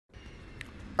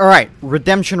Alright,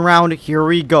 redemption round, here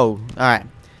we go. Alright.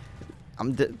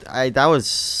 That was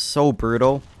so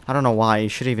brutal. I don't know why, it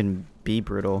should even be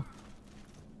brutal.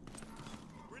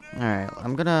 Alright,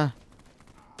 I'm gonna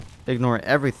ignore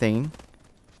everything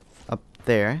up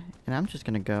there, and I'm just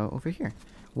gonna go over here.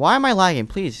 Why am I lagging?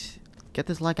 Please, get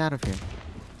this lag out of here.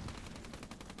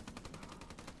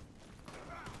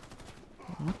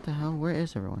 What the hell? Where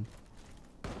is everyone?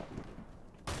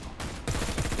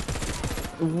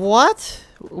 What?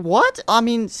 What? I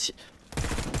mean...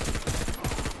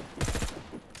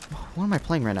 What am I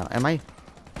playing right now? Am I...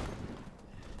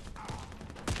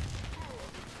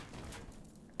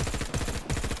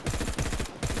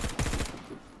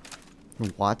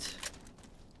 What?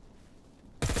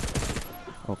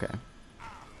 Okay.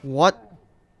 What?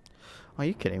 Are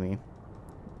you kidding me?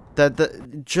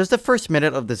 Just the first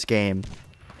minute of this game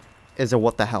is a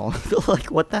what the hell. Like,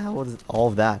 what the hell is all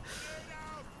of that?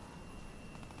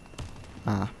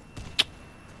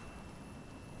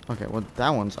 Okay, well, that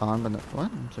one's on, but no,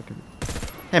 what? I'm so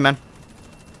confused. Hey, man.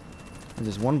 I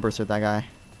just one bursted that guy.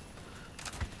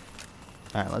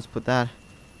 Alright, let's put that.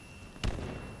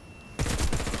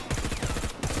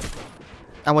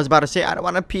 I was about to say, I don't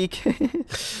want to peek.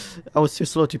 I was too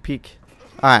slow to peek.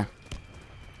 Alright.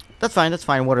 That's fine, that's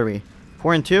fine. What are we?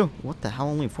 4 and 2? What the hell?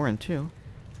 Only 4 and 2?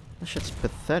 That shit's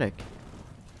pathetic.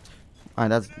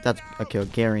 Alright, that's a kill,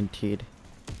 guaranteed.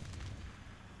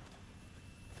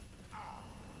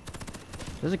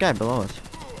 There's a guy below us.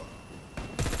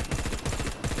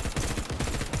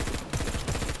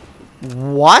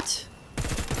 What?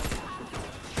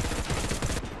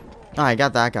 Oh, I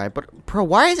got that guy. But bro,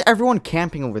 why is everyone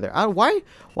camping over there? Why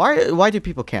do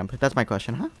people camp? That's my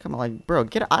question, huh? Come on, like, bro,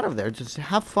 get out of there. Just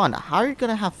have fun. How are you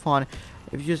gonna have fun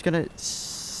if you're just gonna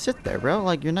sit there, bro?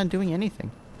 Like, you're not doing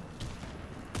anything.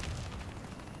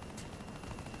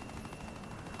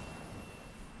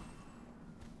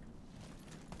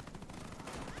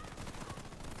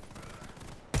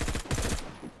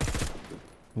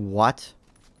 What?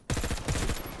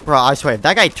 Bro, I swear, if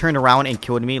that guy turned around and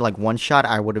killed me like one shot,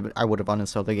 I would have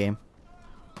uninstalled the game.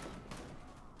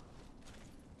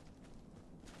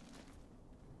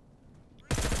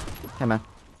 Hey, man.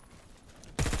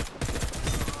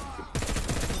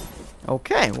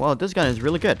 Okay, well, this gun is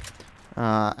really good.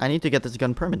 I need to get this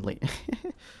gun permanently.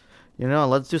 You know,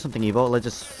 let's do something evil. Let's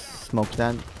just smoke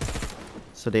that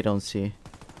so they don't see.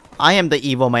 I am the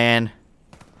evil man.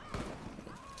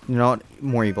 You know what?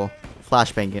 More evil.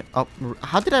 Flashbang it. Oh,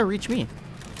 how did I reach me?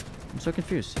 I'm so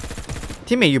confused.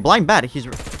 Teammate, you're blind bad.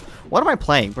 What am I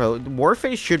playing, bro?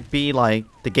 Warface should be like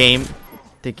the game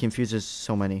that confuses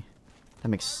so many. That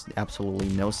makes absolutely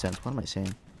no sense. What am I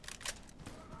saying?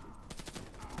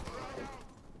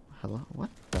 Hello? What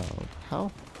the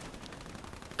hell?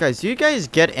 Guys, do you guys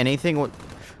get anything? What?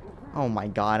 Oh my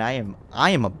god, I am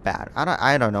a bad.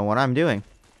 I don't know what I'm doing.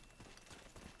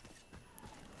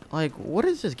 Like, what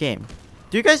is this game?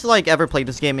 Do you guys, like, ever play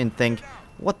this game and think,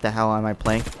 what the hell am I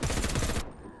playing?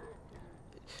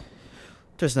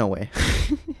 There's no way.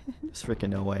 There's freaking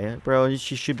no way. Bro,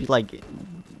 she should be, like,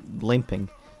 limping.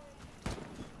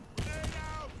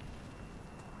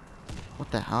 What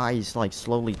the hell? He's, like,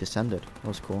 slowly descended. That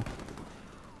was cool.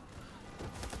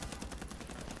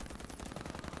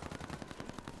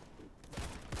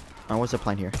 Alright, what's the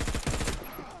plan here?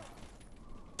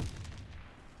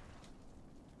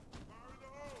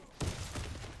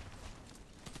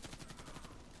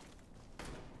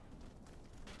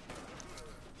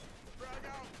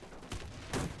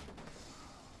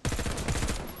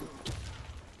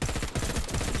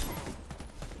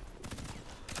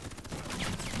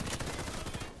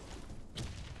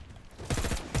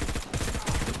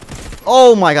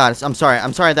 Oh my god, I'm sorry.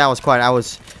 I'm sorry that was quiet. I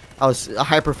was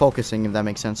hyper focusing, if that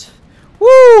makes sense.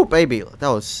 Woo, baby. That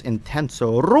was intense.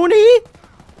 So Rooney.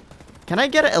 Can I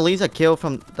get at least a kill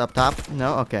from the top?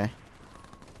 No? Okay.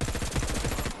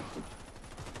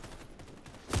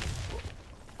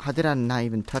 How did I not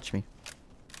even touch me?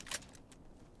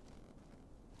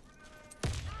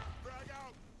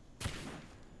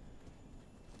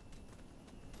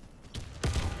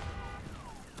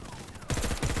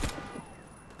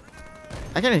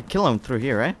 I can kill him through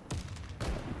here, right?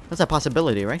 That's a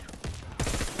possibility, right?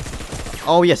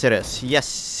 Oh, yes, it is.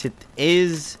 Yes, it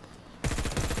is.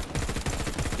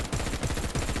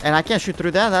 And I can't shoot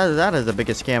through that. That is the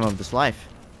biggest scam of this life.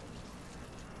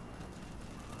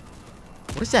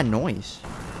 What is that noise?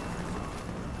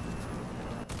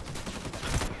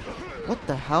 What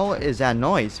the hell is that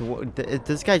noise?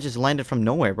 This guy just landed from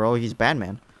nowhere, bro. He's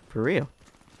Batman. For real.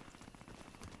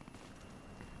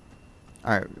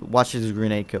 Alright, watch this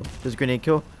grenade kill. This grenade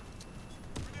kill.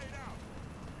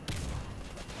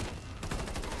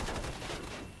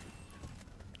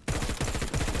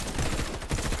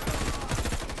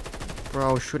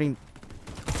 bro, shooting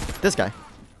this guy.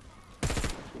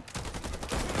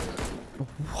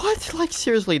 What? Like,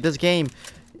 seriously, this game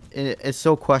is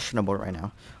so questionable right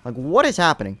now. Like, what is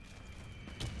happening?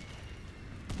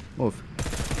 Move.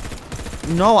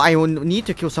 No, I need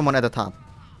to kill someone at the top.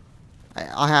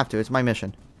 I have to. It's my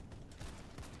mission.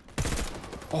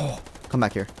 Oh, come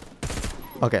back here.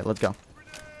 Okay, let's go.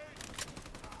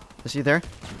 Is he there?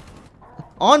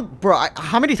 Bro,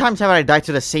 how many times have I died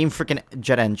to the same freaking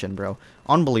jet engine, bro?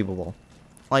 Unbelievable.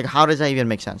 Like, how does that even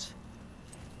make sense?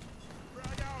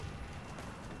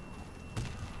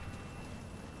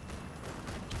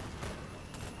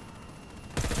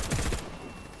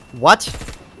 What?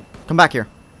 Come back here.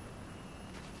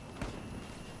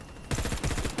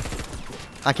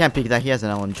 I can't peek that. He has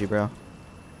an LMG, bro.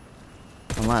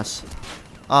 Unless...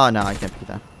 Oh, no, I can't peek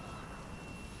that.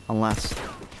 Unless...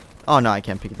 Oh, no, I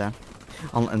can't peek that.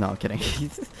 No, I'm kidding.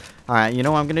 Alright, you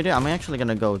know what I'm gonna do? I'm actually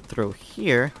gonna go through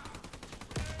here.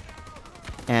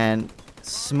 And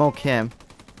smoke him.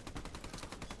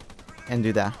 And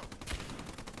do that.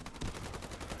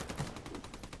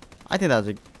 I think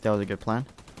that was a good plan.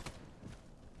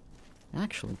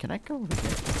 Actually, can I go over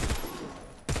here?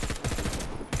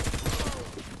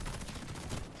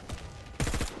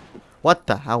 What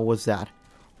the hell was that?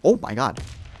 Oh my god.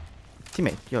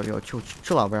 Teammate, yo,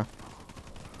 chill out, bro.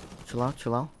 Chill out.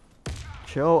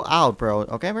 Chill out, bro.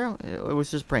 Okay, bro? It was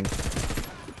just a prank.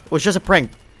 It was just a prank.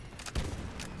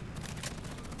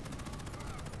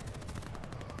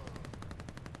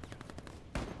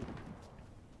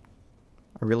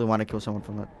 I really want to kill someone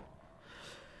from that.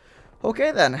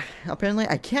 Okay, then. Apparently,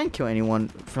 I can't kill anyone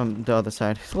from the other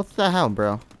side. What the hell,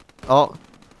 bro? Oh.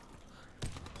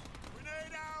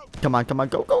 Come on.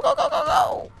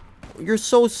 Go. You're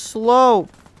so slow.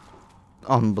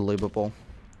 Unbelievable.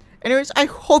 Anyways, I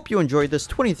hope you enjoyed this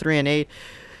 23-8.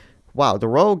 Wow, the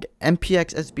Rogue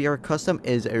MPX SBR Custom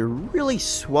is a really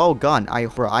swell gun.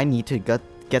 I need to get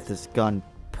this gun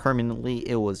permanently.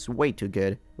 It was way too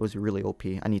good. It was really OP.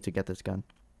 I need to get this gun.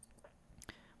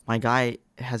 My guy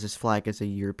has his flag as a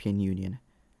European Union.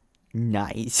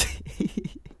 Nice.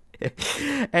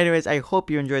 Anyways, I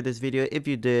hope you enjoyed this video. If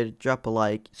you did, drop a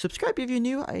like. Subscribe if you're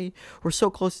new. We're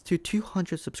so close to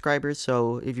 200 subscribers.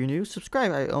 So if you're new,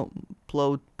 subscribe. I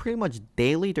upload pretty much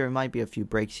daily. There might be a few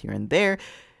breaks here and there,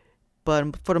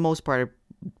 but for the most part,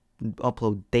 I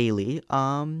upload daily.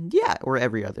 Yeah, or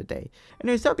every other day.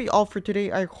 Anyways, that'll be all for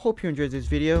today. I hope you enjoyed this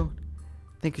video.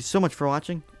 Thank you so much for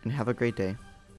watching, and have a great day.